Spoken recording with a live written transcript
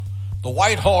The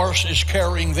white horse is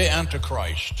carrying the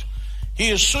Antichrist. He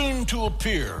is soon to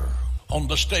appear on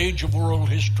the stage of world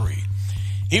history.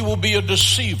 He will be a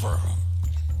deceiver.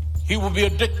 He will be a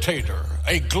dictator,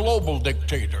 a global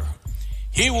dictator.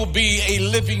 He will be a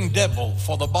living devil,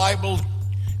 for the Bible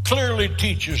clearly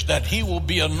teaches that he will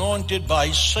be anointed by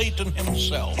Satan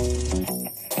himself.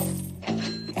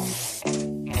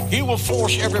 He will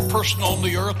force every person on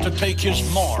the earth to take his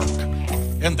mark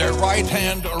in their right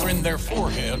hand or in their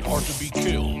forehead or to be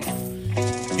killed.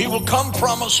 He will come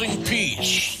promising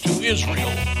peace to Israel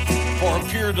for a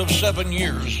period of 7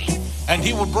 years, and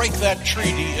he will break that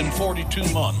treaty in 42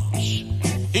 months.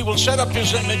 He will set up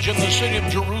his image in the city of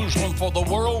Jerusalem for the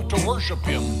world to worship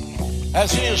him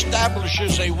as he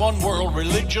establishes a one-world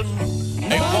religion,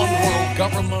 a one-world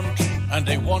government, and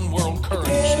a one-world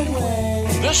currency.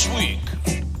 This week,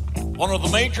 one of the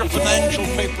major financial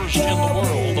papers in the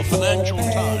world, the Financial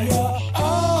Times,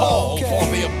 called for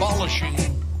the abolishing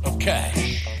of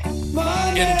cash.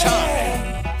 In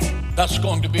time, that's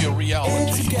going to be a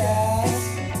reality.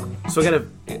 So I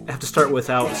have to start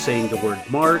without saying the word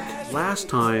Mark. Last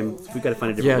time, we've got to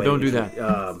find a different way. Yeah, don't do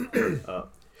that.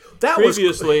 That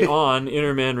Previously on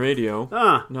Interman Radio.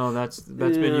 No, that's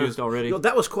been used already. No,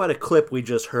 that was quite a clip we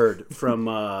just heard from...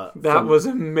 that was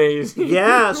amazing.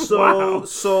 Yeah, Wow.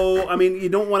 So I mean, you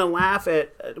don't want to laugh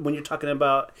at when you're talking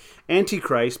about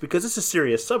Antichrist, because it's a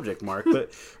serious subject, Mark,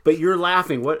 but you're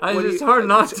laughing. It's hard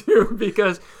not to,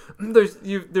 because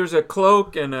there's a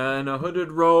cloak and a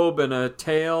hooded robe and a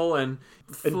tail and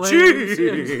flames.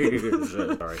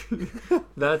 Sorry.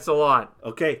 That's a lot.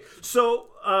 Okay, so...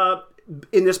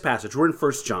 in this passage, we're in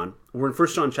 1 John. We're in 1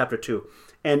 John chapter 2.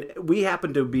 And we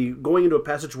happen to be going into a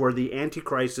passage where the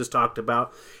Antichrist is talked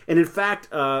about. And in fact,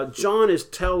 John is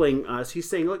telling us, he's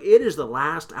saying, look, it is the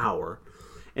last hour.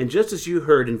 And just as you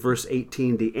heard in verse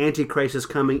 18, the Antichrist is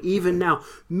coming. Even now,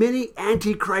 many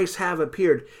Antichrists have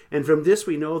appeared. And from this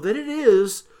we know that it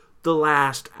is the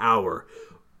last hour.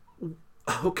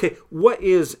 Okay, what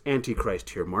is Antichrist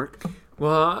here, Mark?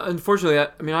 Well,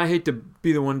 unfortunately, I hate to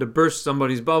be the one to burst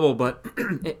somebody's bubble, but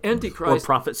Antichrist... Or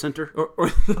Profit Center?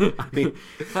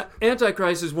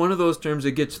 Antichrist is one of those terms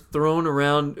that gets thrown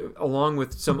around along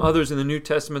with some others in the New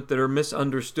Testament that are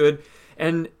misunderstood,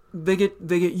 and they get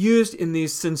used in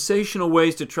these sensational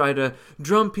ways to try to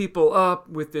drum people up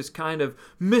with this kind of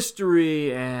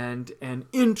mystery and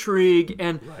intrigue.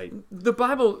 And right. The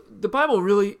Bible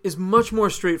really is much more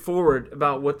straightforward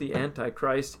about what the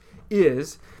Antichrist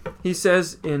is. He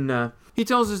says he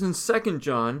tells us in 2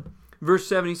 John verse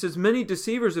 7, he says, many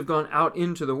deceivers have gone out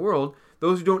into the world,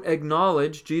 those who don't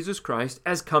acknowledge Jesus Christ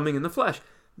as coming in the flesh.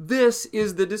 This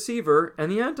is the deceiver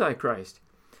and the Antichrist.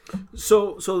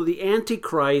 So the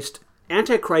Antichrist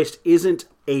isn't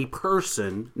a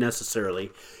person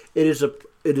necessarily. It is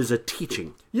a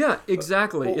teaching. Yeah,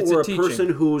 exactly. It's a teaching. Person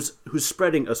who's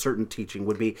spreading a certain teaching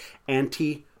would be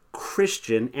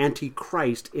anti-Christian,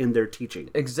 anti-Christ in their teaching.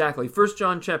 Exactly. 1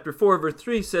 John chapter 4 verse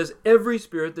 3 says, every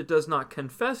spirit that does not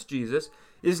confess Jesus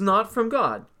is not from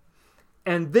God.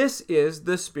 And this is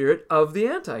the spirit of the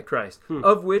Antichrist,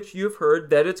 of which you've heard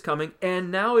that it's coming,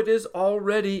 and now it is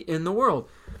already in the world.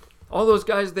 All those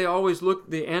guys, they always look,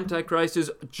 the Antichrist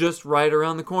is just right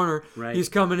around the corner. Right. He's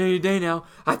coming any day now.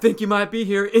 I think you might be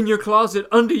here in your closet,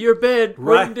 under your bed,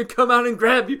 waiting to come out and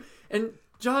grab you. And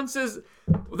John says,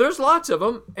 well, there's lots of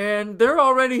them, and they're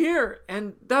already here.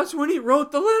 And that's when he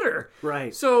wrote the letter.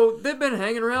 Right. So they've been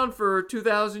hanging around for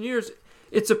 2,000 years.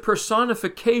 It's a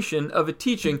personification of a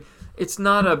teaching. It's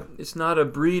not a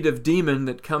breed of demon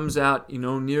that comes out,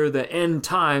 near the end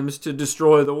times to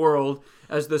destroy the world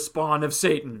as the spawn of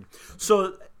Satan.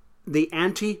 So the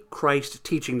Antichrist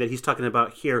teaching that he's talking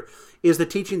about here is the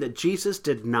teaching that Jesus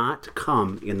did not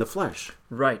come in the flesh.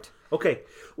 Right. Okay.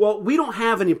 Well, we don't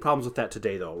have any problems with that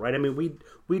today, though, right? I mean,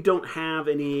 we don't have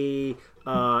any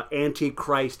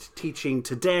Antichrist teaching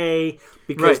today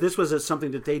because this was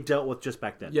something that they dealt with just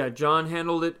back then. Yeah, John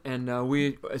handled it, and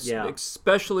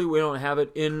especially we don't have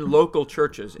it in local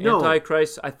churches. No.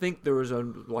 Antichrist, I think there was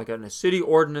a city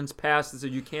ordinance passed that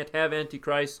said you can't have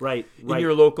Antichrist in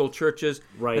your local churches.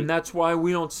 Right. And that's why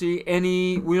we don't see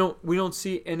any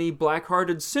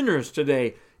black-hearted sinners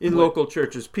today in local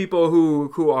churches. People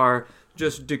who are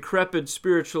just decrepit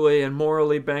spiritually and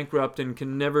morally bankrupt and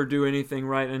can never do anything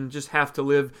right and just have to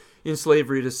live in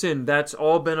slavery to sin. That's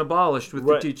all been abolished with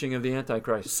the teaching of the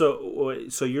Antichrist. So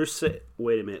you're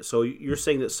wait a minute. So you're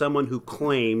saying that someone who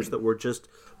claims that we're just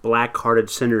black-hearted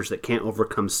sinners that can't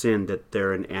overcome sin, that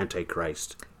they're an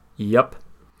Antichrist? Yep.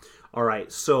 All right.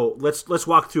 So let's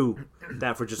walk through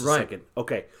that for just a second.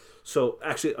 Okay. So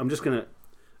actually, I'm just gonna.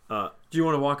 Do you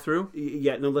want to walk through?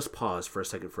 Yeah. No. Let's pause for a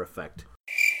second for effect.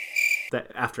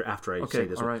 That after I Okay, say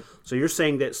this. all right. So you're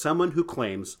saying that someone who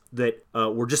claims that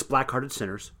we're just black-hearted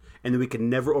sinners and that we can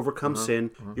never overcome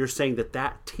sin, you're saying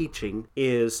that teaching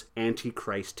is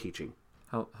Antichrist teaching.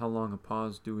 How long a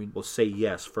pause do we... We'll say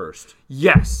yes first.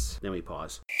 Yes! Then we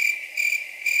pause.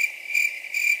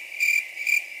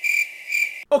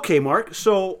 Okay, Mark.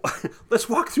 So let's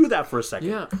walk through that for a second.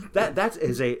 Yeah. That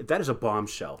is a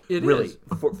bombshell. It really is.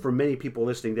 For many people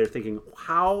listening. They're thinking,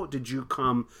 how did you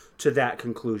come to that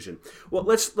conclusion? Well,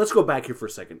 let's go back here for a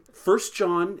second. First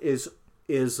John is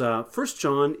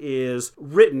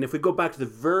written. If we go back to the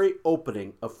very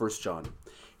opening of First John,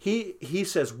 he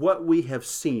says what we have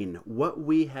seen, what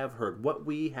we have heard, what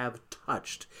we have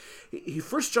touched.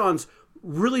 First John's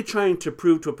really trying to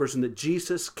prove to a person that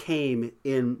Jesus came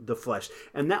in the flesh.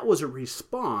 And that was a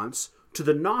response to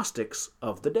the Gnostics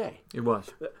of the day. It was.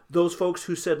 Those folks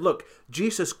who said, look,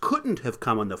 Jesus couldn't have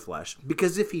come in the flesh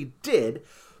because if he did,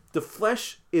 the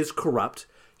flesh is corrupt.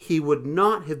 He would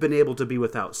not have been able to be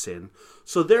without sin.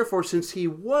 So therefore, since he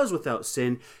was without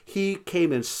sin, he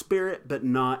came in spirit but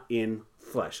not in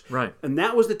flesh. Right. And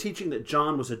that was the teaching that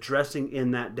John was addressing in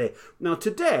that day. Now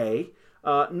today,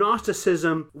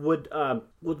 Gnosticism would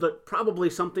look probably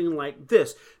something like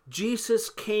this.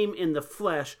 Jesus came in the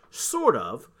flesh, sort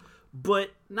of,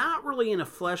 but not really in a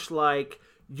flesh like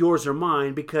yours or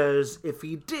mine, because if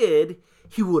he did,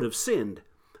 he would have sinned.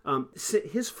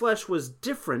 His flesh was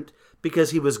different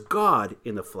because he was God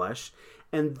in the flesh,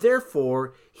 and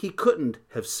therefore he couldn't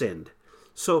have sinned.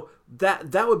 So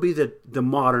that would be the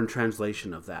modern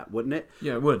translation of that, wouldn't it?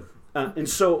 Yeah, it would. And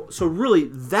so really,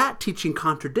 that teaching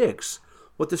contradicts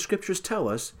what the scriptures tell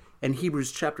us in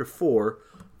Hebrews chapter 4,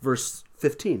 verse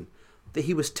 15, that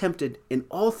he was tempted in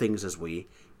all things as we,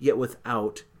 yet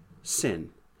without sin.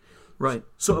 Right.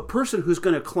 So a person who's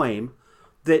going to claim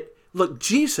that, look,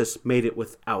 Jesus made it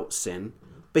without sin,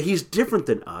 but he's different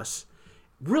than us,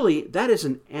 really, that is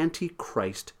an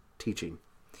antichrist teaching.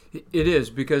 It is,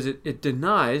 because it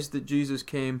denies that Jesus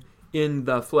came in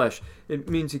the flesh. It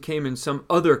means he came in some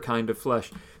other kind of flesh.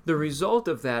 The result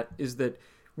of that is that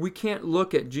we can't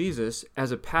look at Jesus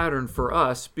as a pattern for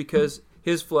us because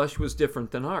his flesh was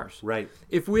different than ours. Right.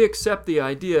 If we accept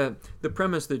the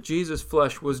premise that Jesus'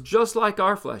 flesh was just like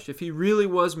our flesh, if he really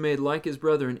was made like his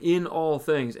brethren in all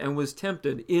things and was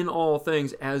tempted in all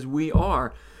things as we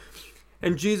are,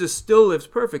 and Jesus still lives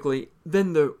perfectly,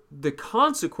 then the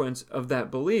consequence of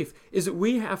that belief is that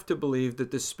we have to believe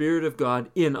that the Spirit of God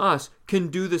in us can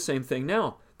do the same thing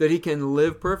now, that he can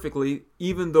live perfectly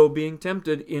even though being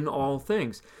tempted in all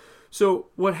things. So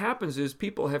what happens is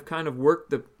people have kind of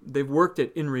worked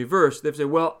it in reverse. They've said,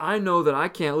 well, I know that I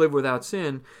can't live without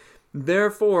sin,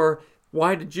 therefore,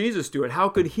 why did Jesus do it? How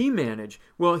could he manage?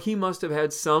 Well, he must have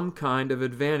had some kind of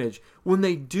advantage. When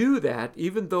they do that,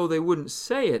 even though they wouldn't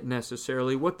say it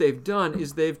necessarily, what they've done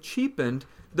is they've cheapened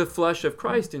the flesh of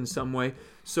Christ in some way.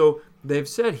 So they've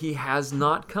said he has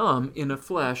not come in a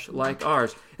flesh like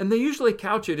ours. And they usually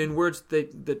couch it in words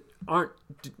that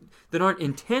aren't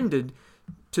intended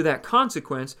to that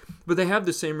consequence, but they have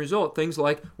the same result. Things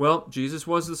like, well, Jesus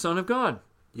was the Son of God.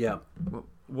 Yeah. Well,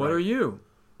 what are you?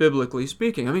 Biblically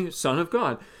speaking, I mean, Son of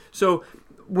God. So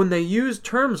when they use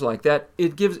terms like that,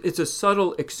 it's a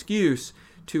subtle excuse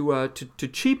to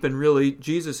cheapen really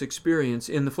Jesus' experience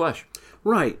in the flesh.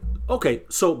 Right. Okay,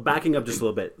 so backing up just a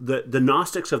little bit, the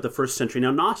Gnostics of the first century.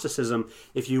 Now, Gnosticism,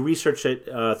 if you research it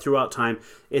throughout time,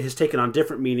 it has taken on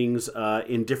different meanings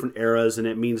in different eras, and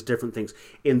it means different things.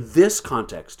 In this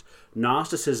context,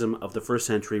 Gnosticism of the first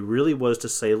century really was to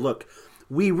say, look,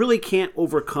 we really can't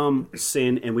overcome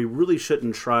sin, and we really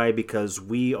shouldn't try because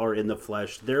we are in the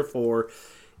flesh. Therefore,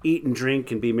 eat and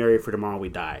drink and be merry, for tomorrow we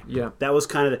die. Yeah. That was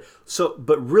kind of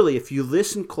but really, if you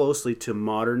listen closely to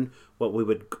modern, what we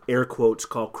would air quotes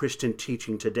call Christian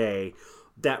teaching today,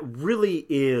 that really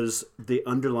is the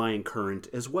underlying current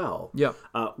as well. Yeah.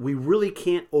 We really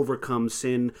can't overcome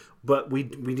sin, but we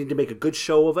need to make a good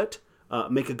show of it.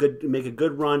 Make a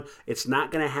good run. It's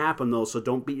not going to happen though, so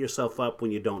don't beat yourself up when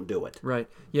you don't do it. Right.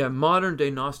 Yeah. Modern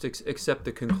day Gnostics accept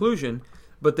the conclusion,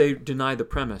 but they deny the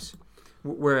premise.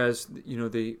 Whereas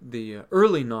the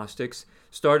early Gnostics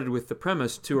started with the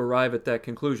premise to arrive at that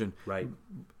conclusion. Right.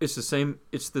 It's the same.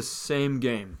 It's the same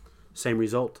game. Same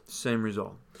result. Same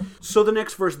result. So the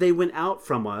next verse, they went out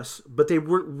from us, but they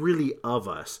weren't really of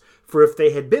us. For if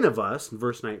they had been of us, in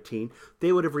verse 19,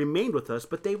 they would have remained with us,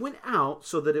 but they went out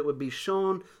so that it would be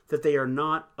shown that they are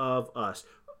not of us.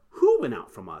 Who went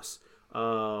out from us?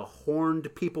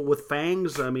 Horned people with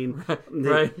fangs? I mean...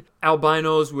 right.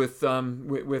 Albinos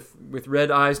with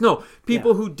red eyes. No,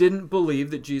 people who didn't believe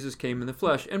that Jesus came in the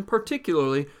flesh, and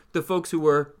particularly the folks who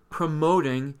were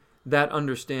promoting that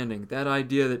understanding, that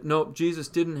idea that, no, Jesus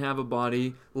didn't have a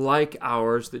body like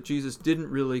ours, that Jesus didn't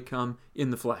really come in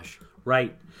the flesh.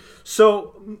 Right.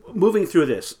 So, moving through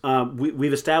this,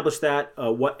 we've established that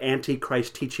what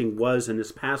Antichrist teaching was in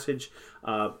this passage.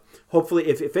 Hopefully,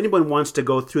 if anyone wants to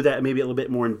go through that maybe a little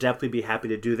bit more in depth, we'd be happy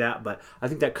to do that. But I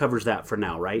think that covers that for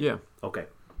now, right? Yeah. Okay.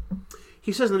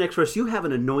 He says in the next verse, "You have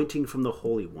an anointing from the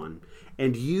Holy One,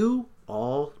 and you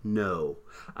all know.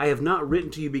 I have not written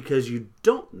to you because you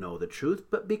don't know the truth,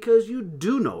 but because you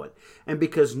do know it, and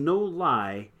because no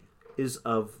lie is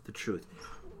of the truth."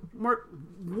 Mark,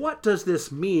 what does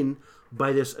this mean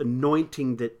by this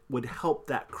anointing that would help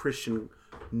that Christian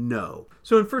know?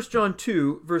 So in 1 John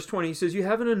 2, verse 20, he says, "You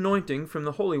have an anointing from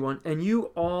the Holy One, and you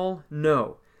all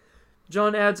know."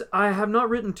 John adds, "I have not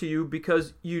written to you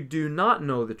because you do not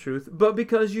know the truth, but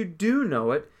because you do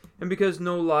know it, and because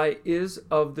no lie is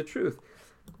of the truth."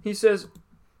 He says,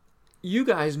 you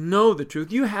guys know the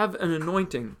truth. You have an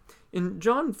anointing. In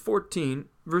John 14,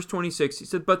 verse 26, he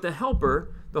said, "But the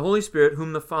Helper, the Holy Spirit,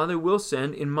 whom the Father will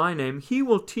send in my name, he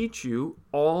will teach you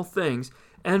all things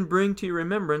and bring to your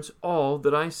remembrance all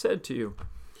that I said to you."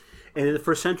 And in the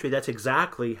first century, that's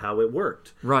exactly how it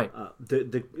worked. Right.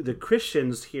 The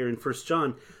Christians here in 1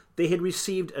 John, they had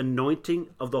received anointing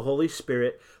of the Holy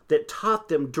Spirit that taught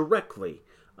them directly,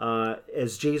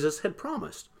 as Jesus had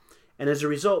promised. And as a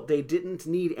result, they didn't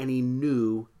need any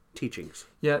new teachings.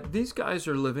 Yeah, these guys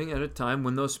are living at a time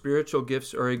when those spiritual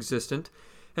gifts are existent.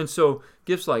 And so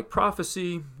gifts like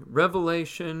prophecy,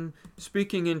 revelation,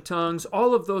 speaking in tongues,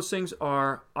 all of those things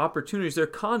are opportunities. They're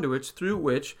conduits through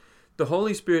which the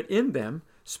Holy Spirit in them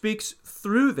speaks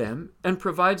through them and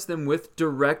provides them with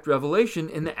direct revelation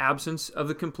in the absence of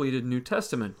the completed New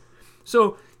Testament.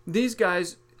 So these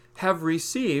guys have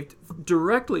received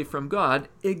directly from God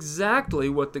exactly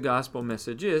what the gospel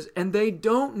message is, and they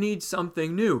don't need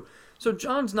something new. So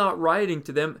John's not writing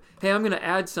to them, "Hey, I'm going to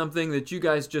add something that you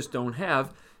guys just don't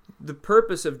have." The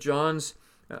purpose of John's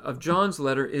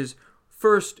letter is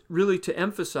first really to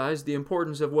emphasize the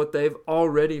importance of what they've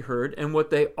already heard and what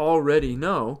they already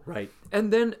know. Right.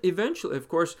 And then eventually, of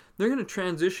course, they're going to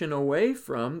transition away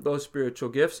from those spiritual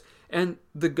gifts, and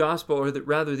the gospel, or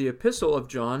rather the epistle of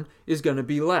John, is going to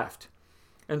be left.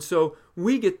 And so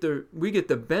we get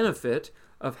the benefit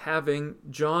of having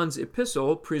John's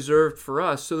epistle preserved for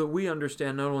us so that we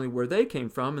understand not only where they came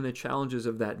from and the challenges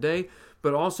of that day,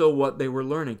 but also what they were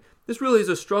learning. This really is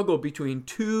a struggle between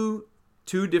two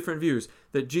different views.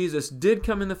 That Jesus did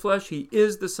come in the flesh, he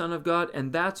is the Son of God,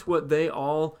 and that's what they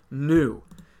all knew.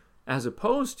 As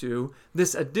opposed to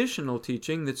this additional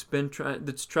teaching that's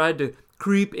tried to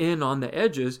creep in on the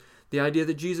edges, the idea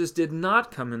that Jesus did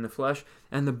not come in the flesh,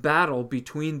 and the battle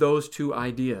between those two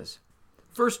ideas.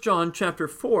 1 John chapter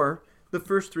 4, the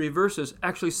first 3 verses,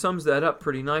 actually sums that up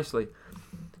pretty nicely.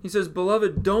 He says,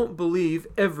 "Beloved, don't believe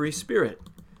every spirit."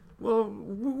 Well,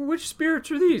 which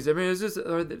spirits are these? I mean, is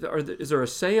there a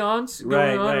seance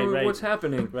going on? Right. What's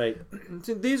happening? Right.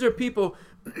 So these are people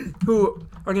who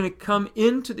are going to come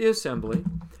into the assembly,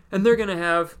 and they're going to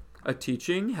have a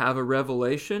teaching, have a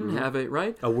revelation, have A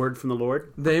word from the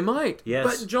Lord? They might.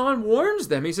 Yes. But John warns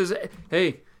them. He says,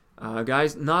 "Hey,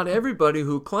 guys, not everybody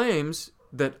who claims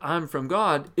that I'm from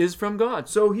God is from God."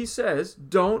 So he says,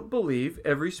 don't believe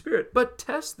every spirit, but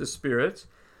test the spirits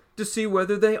to see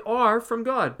whether they are from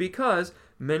God, because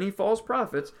many false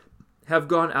prophets have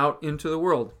gone out into the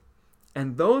world.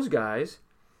 And those guys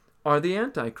are the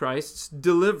Antichrist's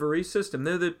delivery system.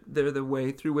 They're the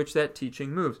way through which that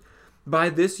teaching moves. "By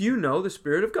this you know the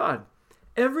Spirit of God.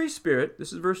 Every spirit,"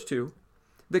 this is verse 2,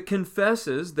 "that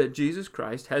confesses that Jesus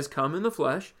Christ has come in the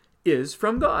flesh is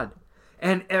from God.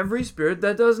 And every spirit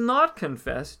that does not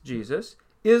confess Jesus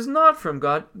is not from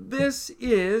God. This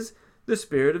is the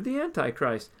spirit of the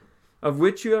Antichrist, of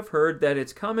which you have heard that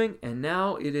it's coming, and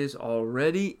now it is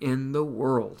already in the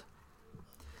world."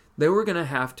 They were going to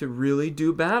have to really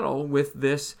do battle with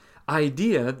this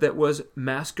idea that was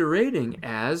masquerading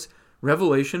as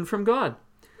revelation from God.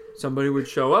 Somebody would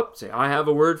show up, say, "I have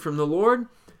a word from the Lord,"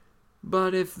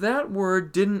 but if that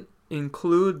word didn't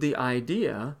include the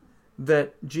idea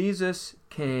that Jesus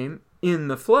came in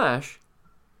the flesh,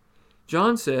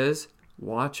 John says,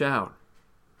 watch out.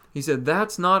 He said,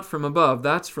 that's not from above,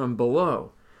 that's from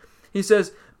below. He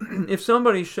says, if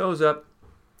somebody shows up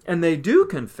and they do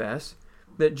confess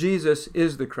that Jesus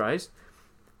is the Christ,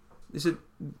 he said,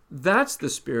 that's the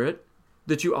spirit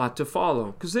that you ought to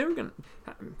follow. Because they were going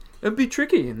to... It'd be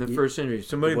tricky in the first century.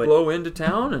 Somebody blow into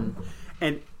town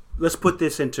and let's put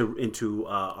this into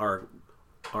our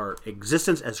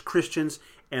existence as Christians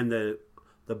and the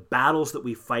battles that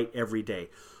we fight every day.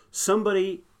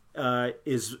 Somebody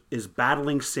is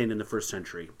battling sin in the first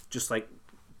century, just like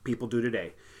people do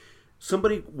today.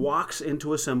 Somebody walks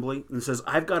into assembly and says,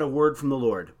 "I've got a word from the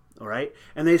Lord." All right,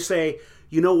 and they say,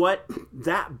 "You know what?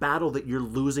 That battle that you're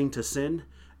losing to sin,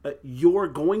 you're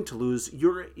going to lose.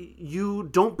 You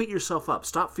don't beat yourself up.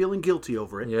 Stop feeling guilty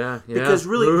over it. Yeah. Because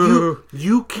really,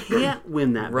 you can't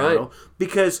win that Right. battle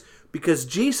because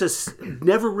Jesus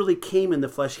never really came in the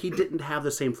flesh. He didn't have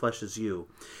the same flesh as you.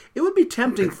 It would be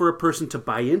tempting for a person to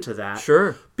buy into that.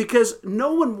 Sure. Because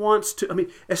no one wants to, I mean,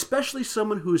 especially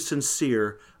someone who's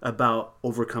sincere about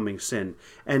overcoming sin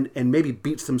and maybe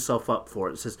beats themselves up for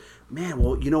it and says, "Man,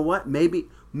 well, you know what? Maybe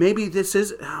this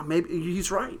is, maybe he's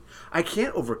right. I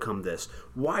can't overcome this.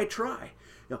 Why try?"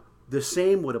 The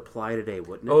same would apply today,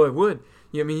 wouldn't it? Oh, it would.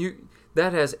 I mean,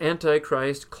 that has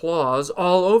Antichrist clause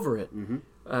all over it. Mm-hmm.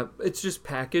 It's just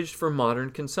packaged for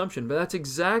modern consumption. But that's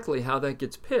exactly how that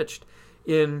gets pitched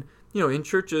in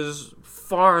churches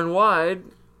far and wide,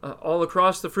 all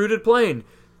across the fruited plain,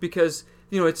 because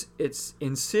it's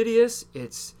insidious,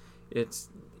 it's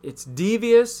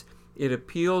devious. It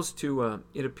appeals to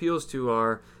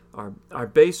our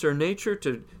baser nature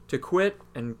to quit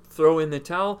and throw in the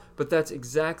towel. But that's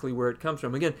exactly where it comes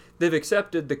from. Again, they've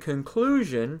accepted the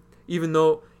conclusion, even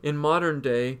though in modern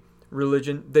day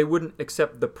religion they wouldn't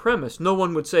accept the premise. No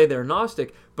one would say they're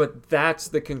Gnostic, but that's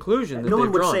the conclusion that no they've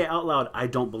one would drawn. say out loud, "I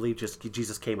don't believe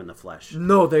Jesus came in the flesh."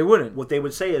 No, they wouldn't. What they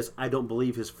would say is, "I don't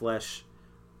believe his flesh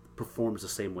performs the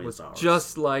same way as ours."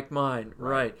 Just like mine,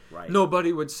 right. right.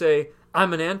 Nobody would say,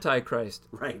 "I'm an Antichrist."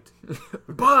 Right.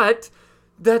 But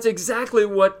that's exactly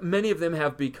what many of them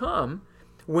have become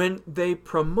when they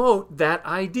promote that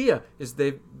idea. Is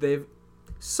they've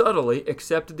subtly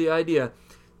accepted the idea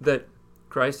that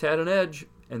Christ had an edge,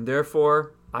 and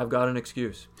therefore I've got an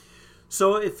excuse.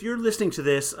 So if you're listening to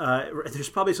this, there's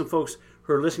probably some folks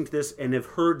who are listening to this and have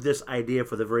heard this idea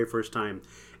for the very first time.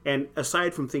 And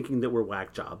aside from thinking that we're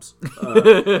whack jobs,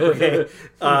 okay,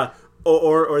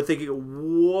 or thinking,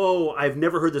 "Whoa, I've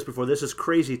never heard this before. This is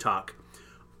crazy talk."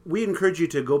 We encourage you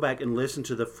to go back and listen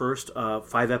to the first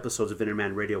 5 episodes of Inner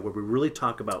Man Radio, where we really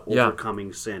talk about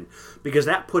overcoming sin, because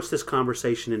that puts this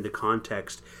conversation into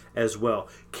context as well.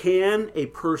 Can a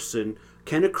Christian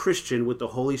with the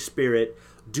Holy Spirit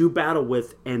do battle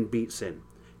with and beat sin?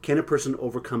 Can a person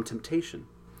overcome temptation?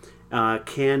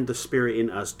 Can the Spirit in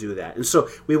us do that? And so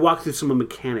we walk through some of the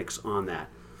mechanics on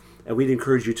that, and we'd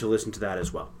encourage you to listen to that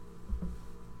as well.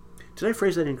 Did I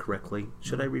phrase that incorrectly?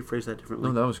 Should I rephrase that differently?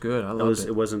 No, that was good. I loved it.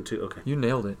 It wasn't too... Okay. You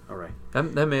nailed it. All right.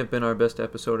 That may have been our best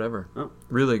episode ever. Oh.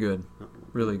 Really good.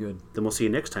 Really good. Then we'll see you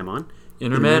next time on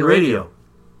Inner Man Radio.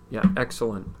 Yeah,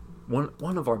 excellent.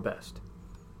 One of our best.